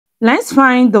Let's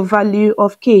find the value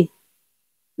of k.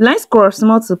 Let's cross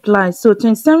multiply. So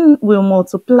 27 will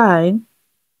multiply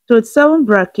 27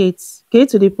 brackets k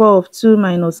to the power of 2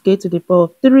 minus k to the power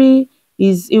of 3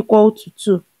 is equal to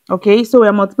 2. Okay, so we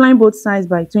are multiplying both sides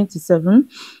by 27.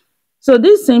 So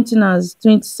this same thing as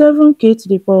 27k to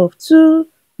the power of 2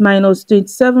 minus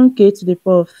 27k to the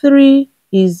power of 3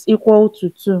 is equal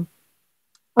to 2.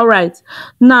 All right,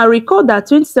 now recall that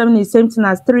 27 is same thing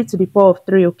as 3 to the power of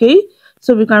 3, okay?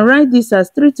 So we can write this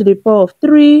as 3 to the power of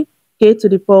 3, k to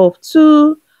the power of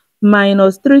 2,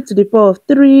 minus 3 to the power of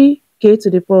 3, k to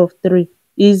the power of 3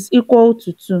 is equal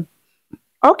to 2.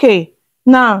 Okay,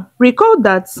 now recall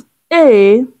that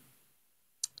a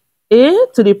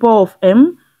to the power of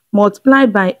m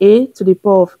multiplied by a to the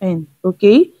power of n,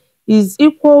 okay, is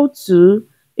equal to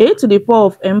a to the power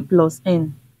of m plus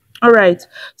n. All right,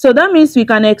 so that means we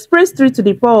can express 3 to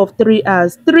the power of 3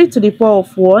 as 3 to the power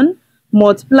of 1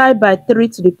 multiplied by 3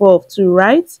 to the power of 2,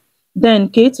 right? Then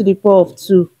k to the power of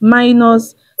 2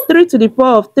 minus 3 to the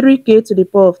power of 3k to the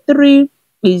power of 3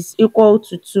 is equal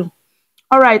to 2.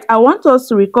 All right, I want us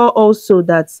to recall also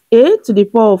that a to the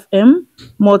power of m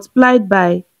multiplied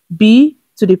by b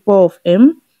to the power of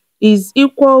m is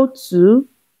equal to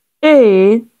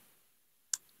a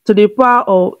to the power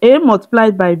of a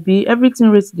multiplied by b, everything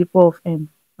raised to the power of m.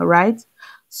 All right,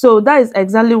 so that is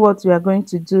exactly what we are going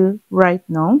to do right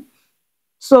now.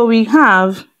 So we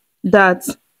have that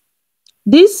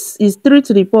this is 3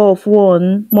 to the power of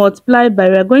 1 multiplied by,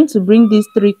 we are going to bring these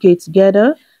 3k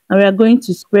together and we are going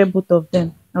to square both of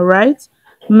them. All right,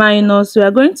 minus, we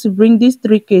are going to bring these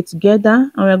 3k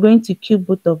together and we are going to cube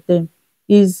both of them,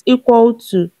 is equal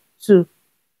to 2.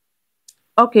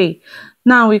 Okay,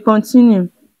 now we continue.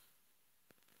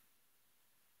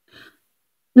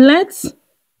 Let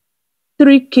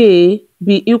 3k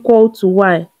be equal to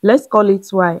y. Let's call it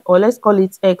y, or let's call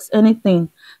it x, anything.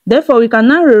 Therefore, we can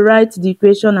now rewrite the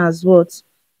equation as what?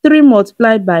 3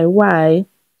 multiplied by y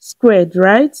squared,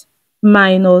 right?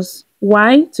 Minus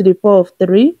y to the power of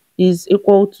 3 is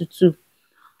equal to 2.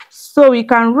 So we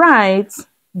can write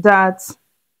that,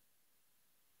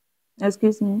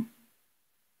 excuse me.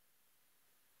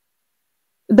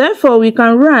 Therefore, we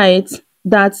can write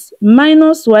that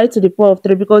minus y to the power of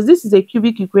 3, because this is a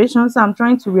cubic equation, so I'm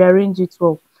trying to rearrange it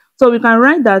well. So we can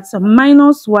write that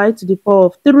minus y to the power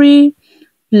of 3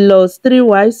 plus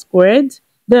 3y squared.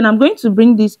 Then I'm going to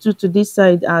bring these 2 to this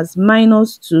side as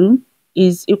minus 2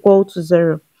 is equal to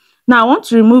 0. Now I want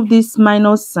to remove this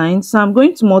minus sign, so I'm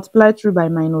going to multiply through by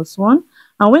minus 1.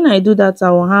 And when I do that, I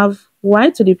will have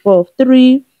y to the power of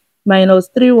 3 minus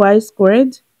 3y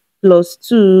squared plus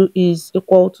 2 is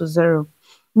equal to 0.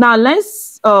 Now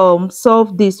let's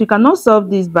solve this. We cannot solve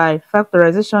this by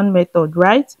factorization method,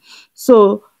 right?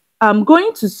 So I'm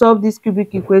going to solve this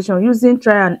cubic equation using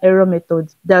try and error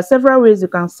method. There are several ways you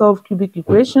can solve cubic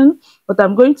equation, but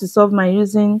I'm going to solve mine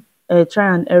using a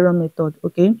try and error method,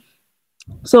 okay?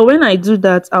 So when I do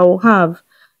that, I will have,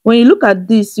 when you look at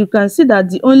this, you can see that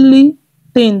the only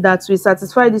thing that will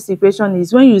satisfy this equation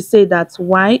is when you say that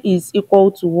y is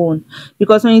equal to 1.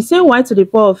 Because when you say y to the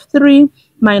power of 3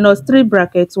 minus 3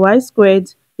 brackets y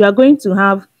squared, you are going to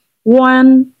have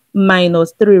 1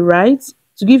 minus 3, right?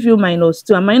 To give you minus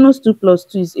 2, and minus 2 plus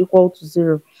 2 is equal to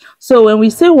 0. So when we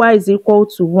say y is equal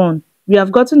to 1, we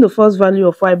have gotten the first value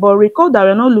of y, but recall that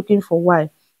we're not looking for y,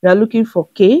 we are looking for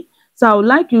k. So I would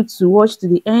like you to watch to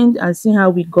the end and see how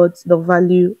we got the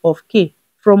value of k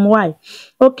from y.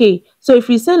 Okay, so if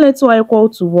we say let y equal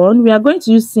to 1, we are going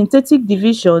to use synthetic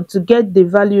division to get the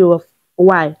value of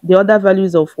y, the other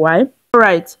values of y. All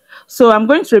right, so I'm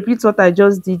going to repeat what I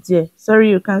just did here.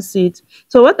 Sorry, you can't see it.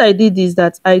 So what I did is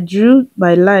that I drew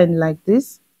my line like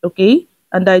this, okay,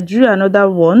 and I drew another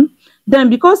one. Then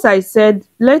because I said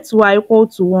let y equal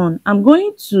to 1, I'm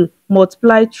going to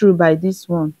multiply through by this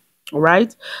one. All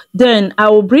right, then I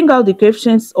will bring out the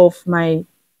coefficients of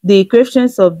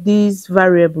these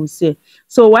variables here.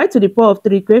 So y to the power of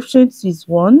 3 coefficient is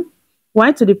 1,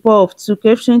 y to the power of 2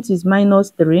 coefficient is minus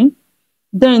 3.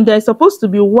 Then there's supposed to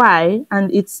be y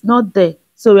and it's not there,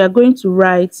 so we are going to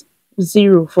write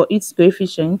 0 for its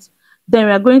coefficient. Then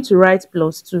we are going to write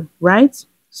plus 2, right?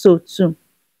 So 2.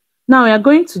 Now we are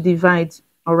going to divide.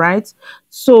 All right,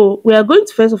 so we are going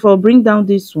to first of all bring down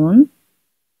this one.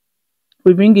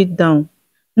 We bring it down.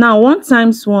 Now 1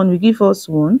 times 1 will give us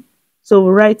 1, so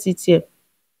we write it here.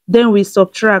 Then we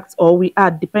subtract or we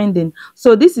add, depending.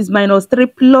 So this is minus 3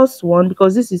 plus 1,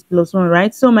 because this is plus 1,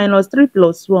 right? So minus 3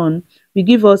 plus 1 will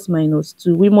give us minus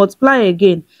 2. We multiply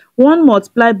again. 1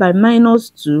 multiplied by minus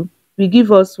 2 will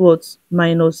give us what?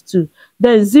 Minus 2.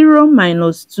 Then 0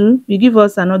 minus 2 will give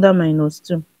us another minus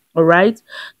 2. All right.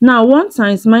 Now 1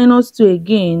 times minus 2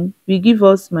 again will give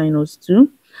us minus 2,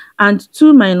 and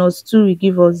 2 minus 2 will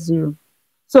give us 0.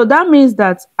 So that means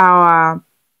that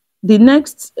the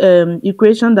next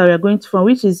equation that we are going to form,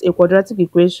 which is a quadratic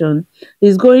equation,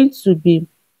 is going to be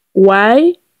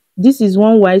y, this is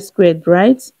 1y squared,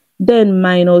 right? Then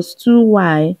minus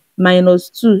 2y minus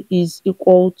 2 is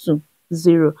equal to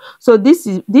 0. So this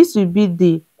will be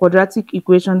the quadratic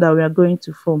equation that we are going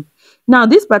to form. Now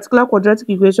this particular quadratic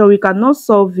equation, we cannot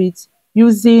solve it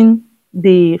using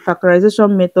the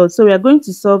factorization method. So we are going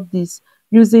to solve this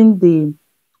using the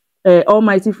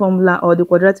almighty formula, or the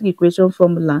quadratic equation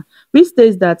formula, which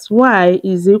states that y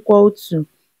is equal to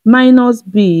minus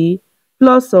b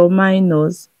plus or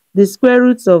minus the square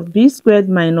root of b squared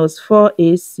minus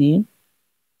 4ac,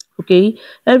 okay,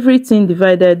 everything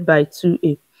divided by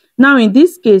 2a. Now in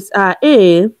this case, our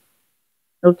a,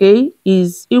 okay,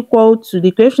 is equal to the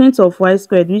coefficient of y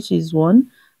squared, which is 1.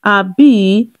 Our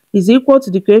b is equal to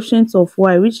the coefficient of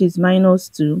y, which is minus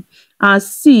 2. Our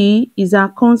c is our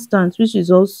constant, which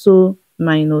is also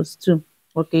minus 2.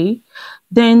 Okay,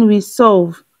 then we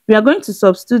solve. We are going to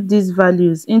substitute these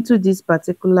values into this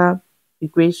particular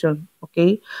equation.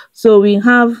 Okay, so we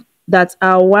have that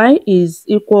our y is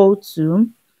equal to,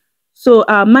 so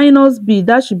our minus b,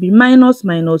 that should be minus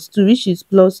minus 2, which is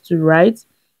plus 2, right?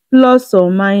 Plus or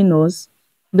minus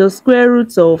the square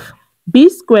root of b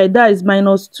squared, that is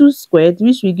minus 2 squared,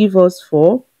 which will give us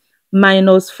 4,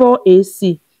 minus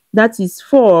 4ac, that is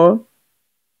 4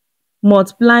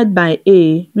 multiplied by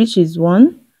a, which is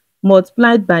 1,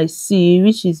 multiplied by c,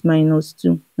 which is minus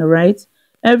 2. All right,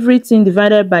 everything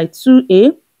divided by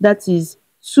 2a, that is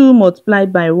 2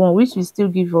 multiplied by 1, which will still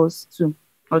give us 2.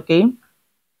 Okay,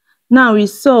 now we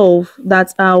solve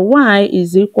that our y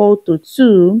is equal to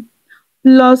 2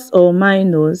 plus or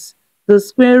minus the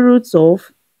square root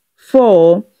of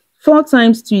 4. 4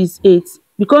 times 2 is 8.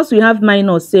 Because we have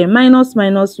minus here, minus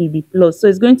minus will be plus. So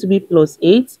it's going to be plus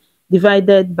 8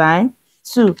 divided by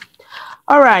 2.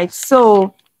 All right,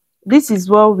 so this is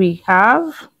what we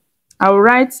have. I'll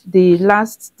write the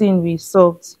last thing we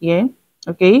solved here.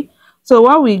 Okay, so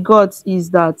what we got is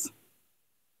that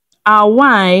our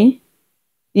y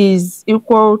is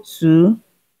equal to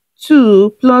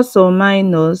 2 plus or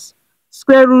minus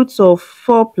square root of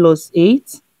 4 plus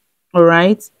 8. All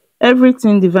right,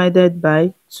 everything divided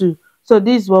by 2. So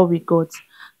this is what we got.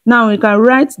 Now we can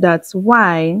write that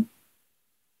y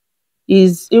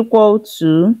is equal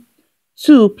to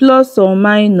 2 plus or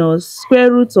minus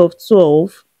square root of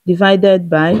 12 divided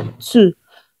by 2.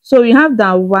 So we have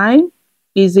that y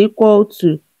is equal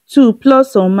to 2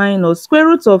 plus or minus square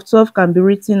root of 12 can be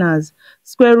written as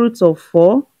square root of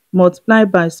 4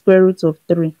 multiplied by square root of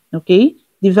 3, okay,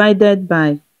 divided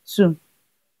by 2.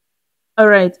 All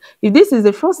right, if this is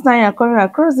the first time you're coming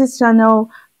across this channel,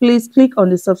 please click on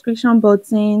the subscription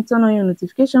button, turn on your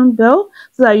notification bell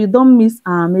so that you don't miss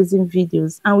our amazing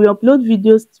videos. And we upload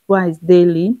videos twice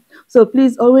daily, so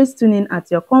please always tune in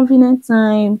at your convenient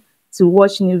time to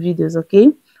watch new videos.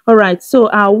 Okay, all right, so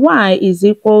our y is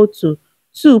equal to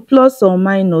 2 plus or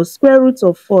minus square root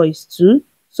of 4 is 2,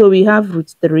 so we have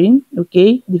root 3,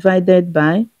 okay, divided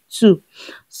by 2.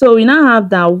 So we now have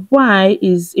that y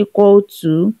is equal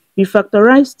to, we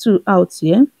factorize 2 out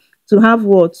here to have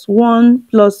what? 1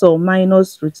 plus or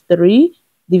minus root 3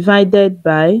 divided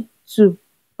by 2.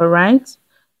 All right,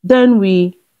 then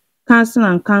we cancel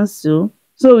and cancel,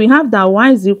 so we have that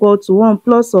y is equal to 1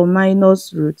 plus or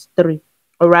minus root 3.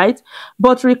 All right,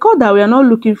 but recall that we are not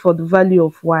looking for the value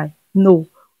of y. No,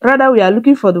 rather we are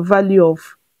looking for the value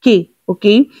of k.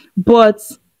 Okay, but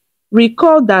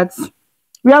recall that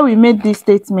where we made this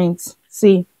statement,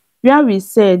 see, where we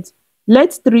said let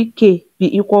 3k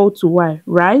be equal to y,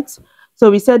 right? So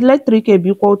we said let 3k be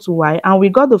equal to y, and we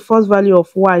got the first value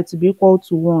of y to be equal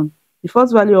to 1. The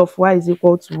first value of y is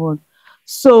equal to 1.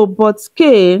 So but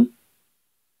 3k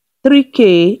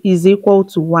is equal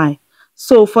to y.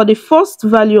 So for the first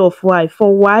value of y,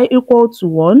 for y equal to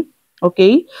 1,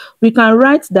 okay, we can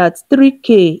write that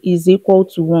 3k is equal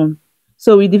to 1.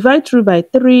 So we divide through by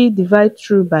 3, divide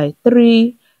through by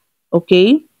 3,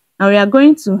 okay, and we are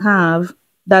going to have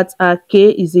that our k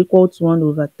is equal to 1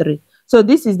 over 3. So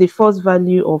this is the first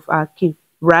value of our k,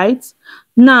 right?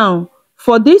 Now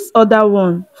for this other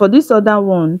one,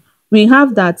 we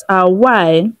have that our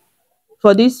y,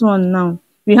 for this one now,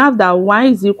 we have that y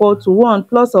is equal to 1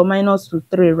 plus or minus root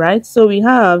 3, right? So we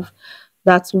have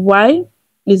that y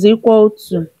is equal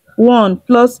to 1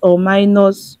 plus or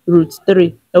minus root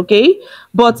 3, okay?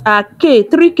 But our k,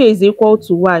 3k is equal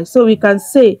to y, so we can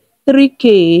say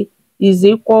 3k is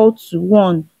equal to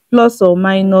 1 plus or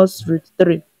minus root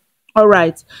 3. All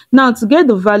right, now to get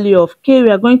the value of k, we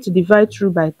are going to divide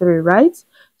through by 3, right?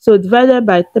 So divided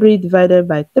by 3 divided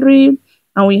by 3,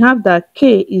 and we have that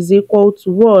k is equal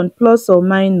to 1 plus or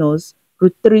minus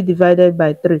root 3 divided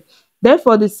by 3.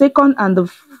 Therefore, the second and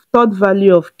the third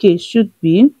value of k should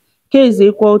be k is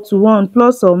equal to 1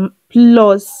 plus or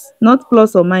plus, not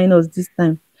plus or minus this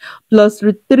time, plus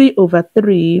root 3 over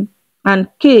 3, and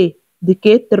k, the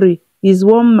k3, is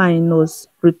 1 minus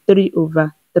root 3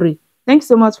 over 3. Thanks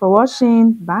so much for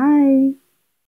watching. Bye.